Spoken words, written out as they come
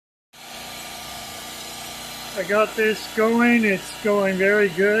I got this going. It's going very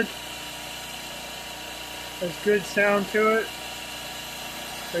good. There's good sound to it.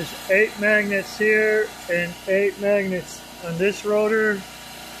 There's 8 magnets here and 8 magnets on this rotor.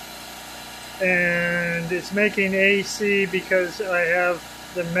 And it's making AC because I have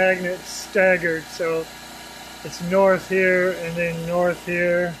the magnets staggered. So it's north here and then north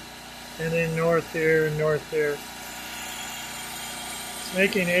here and then north here and north here. It's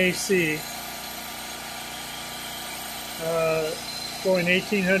making AC. Going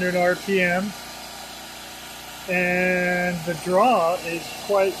 1800 RPM. And the draw is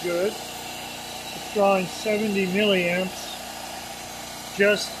quite good. It's drawing 70 milliamps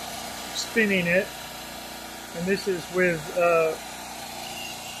just spinning it, and this is with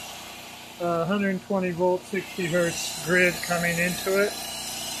 120 volt 60 hertz grid coming into it.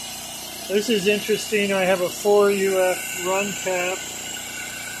 This is interesting. I have a 4 UF run cap.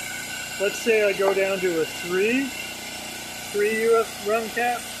 Let's say I go down to a 3 UF run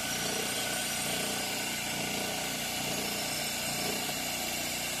cap.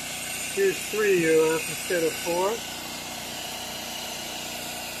 Here's 3 UF instead of 4.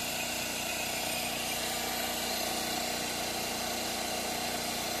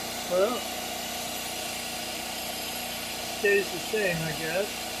 Well, stays the same, I guess.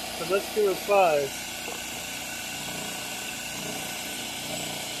 But let's do a 5.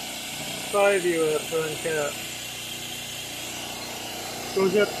 5 UF run cap.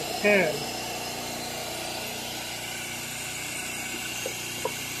 Goes up to 10.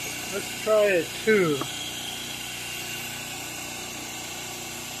 Let's try a 2.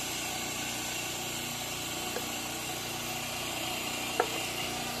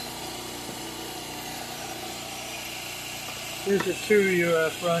 Here's a 2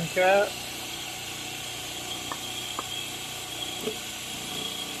 UF run cap.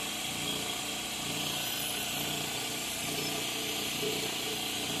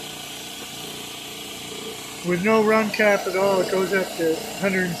 With no run cap at all, it goes up to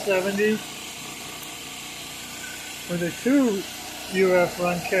 170. With a 2 UF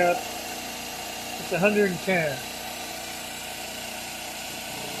run cap, it's 110.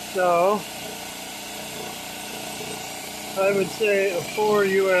 So, I would say a 4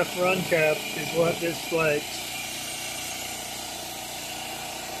 UF run cap is what this likes.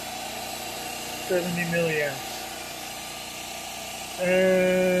 70 milliamps.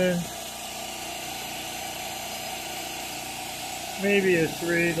 And maybe a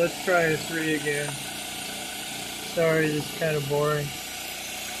 3. Let's try a 3 again. Sorry, this is kind of boring.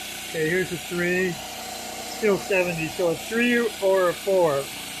 Okay, here's a 3. Still 70, so a 3 or a 4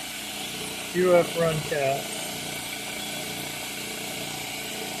 UF run cap.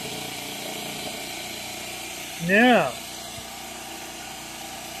 Now,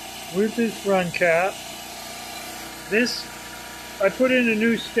 with this run cap, I put in a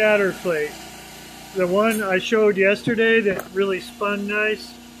new stator plate. The one I showed yesterday that really spun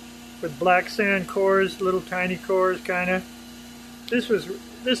nice with black sand cores, little tiny cores kind of.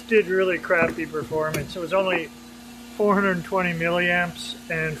 This did really crappy performance. It was only 420 milliamps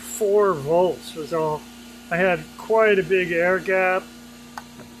and 4 volts was all. I had quite a big air gap,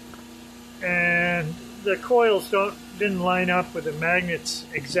 and the coils didn't line up with the magnets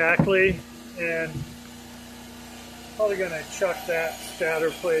exactly, and probably gonna chuck that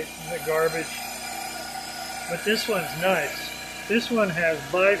stator plate in the garbage. But this one's nice. This one has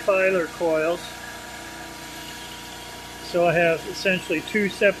bifilar coils, so I have essentially 2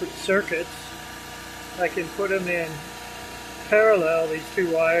 separate circuits. I can put them in parallel, these 2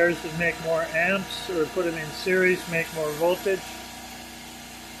 wires, and make more amps, or put them in series, make more voltage.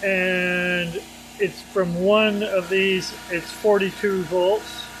 And it's from one of these, it's 42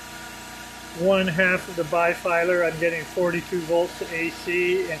 volts. 1/2 of the bifilar, I'm getting 42 volts to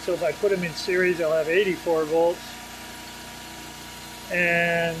AC, and so if I put them in series, I'll have 84 volts.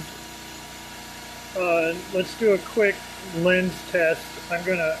 And let's do a quick lens test. I'm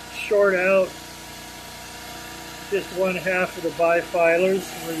going to short out just 1/2 of the bifilars.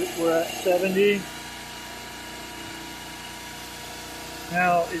 We're at 70.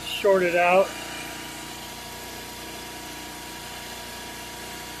 Now it's shorted out.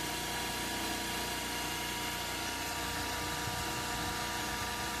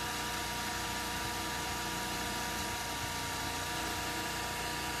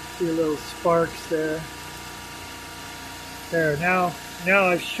 See little sparks there. There, now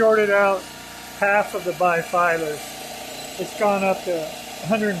I've shorted out half of the bifilars. It's gone up to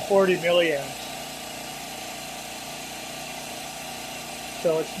 140 milliamps.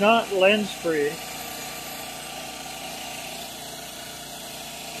 So it's not lens free.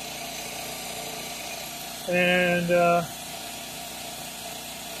 And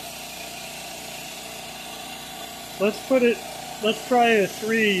let's try a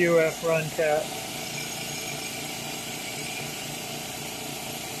 3 UF run cap.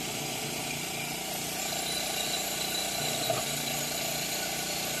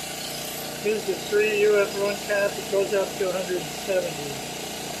 Here's the 3 UF run cap. It goes up to 170.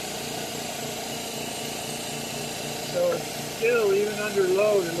 So still, even under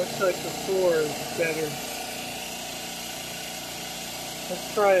load, it looks like the 4 is better.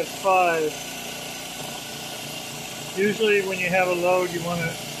 Let's try a 5. Usually when you have a load, you want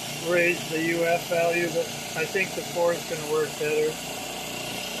to raise the UF value, but I think the 4 is going to work better.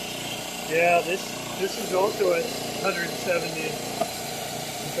 Yeah, this is also at 170.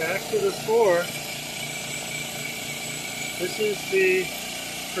 Back to the 4. This is the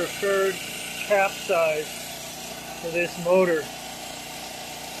preferred cap size for this motor.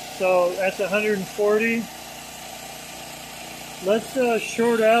 So that's 140. Let's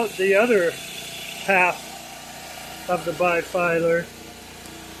short out the other half of the bifilar and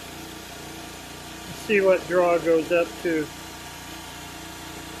see what draw goes up to.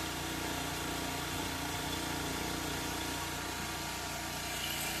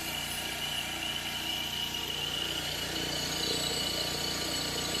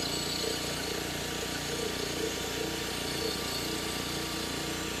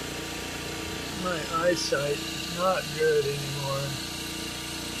 My eyesight is not good anymore.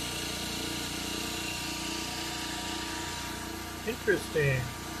 Interesting.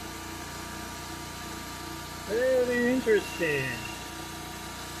 Very interesting.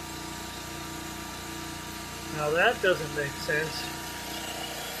 Now that doesn't make sense.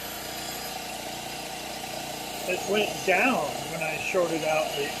 It went down when I shorted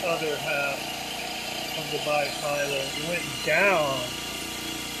out the other half of the bifilar. It went down.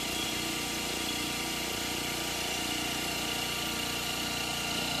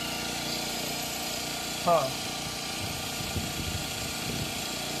 Huh.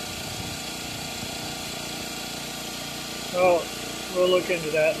 Oh, we'll look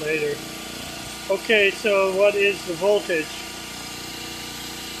into that later. Okay, so what is the voltage?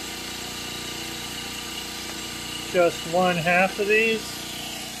 Just 1/2 of these.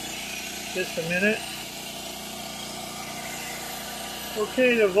 Just a minute.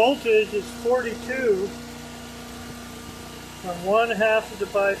 Okay, the voltage is 42 on 1/2 of the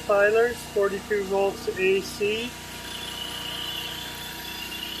bifilars, 42 volts AC.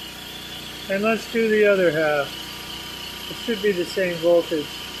 And let's do the other half. It should be the same voltage.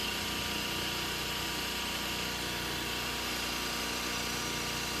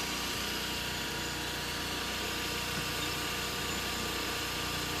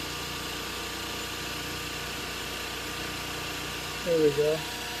 There we go.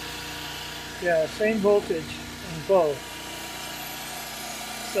 Yeah, same voltage in both.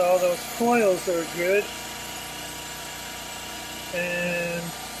 So those coils are good. And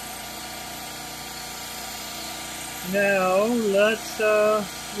now let's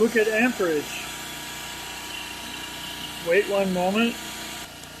look at amperage. Wait one moment.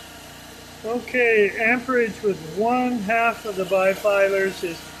 Okay, amperage with 1/2 of the bifilars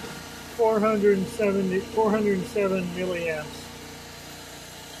is 407 milliamps.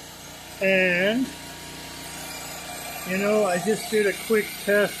 And, you know, I just did a quick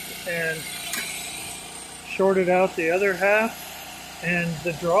test and shorted out the other half, and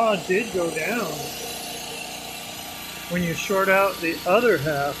the draw did go down when you short out the other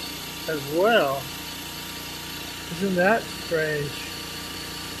half as well. Isn't that strange?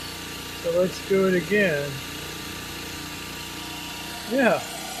 So let's do it again. Yeah,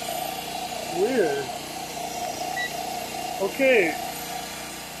 weird. Okay.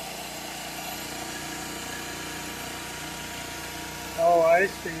 Oh, I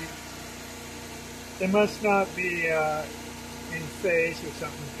see. They must not be in phase or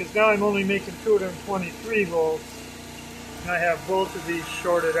something, because now I'm only making 223 volts, and I have both of these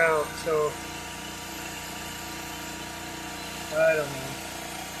shorted out, so I don't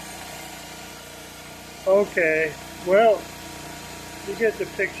know. Okay, well, you get the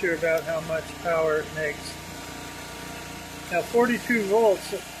picture about how much power it makes. Now 42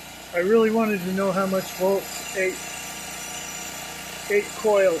 volts, I really wanted to know how much volts 8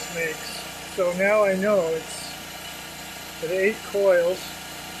 coils makes. So now I know it's at 8 coils,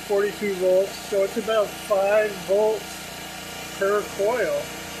 42 volts, so it's about 5 volts per coil.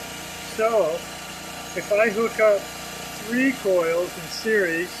 So if I hook up 3 coils in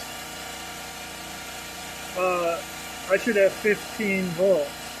series, I should have 15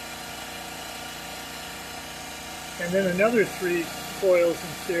 volts. And then another 3 coils in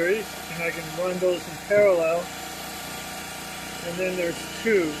series, and I can run those in parallel. And then there's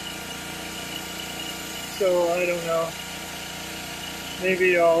 2. So I don't know.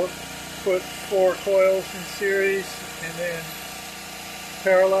 Maybe I'll put 4 coils in series and then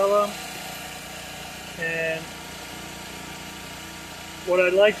parallel them. And what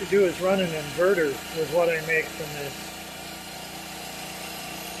I'd like to do is run an inverter with what I make from this.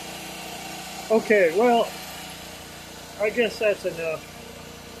 Okay, well, I guess that's enough.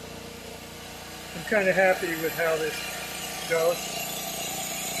 I'm kind of happy with how this goes.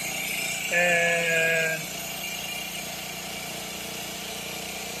 And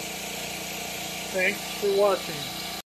thanks for watching.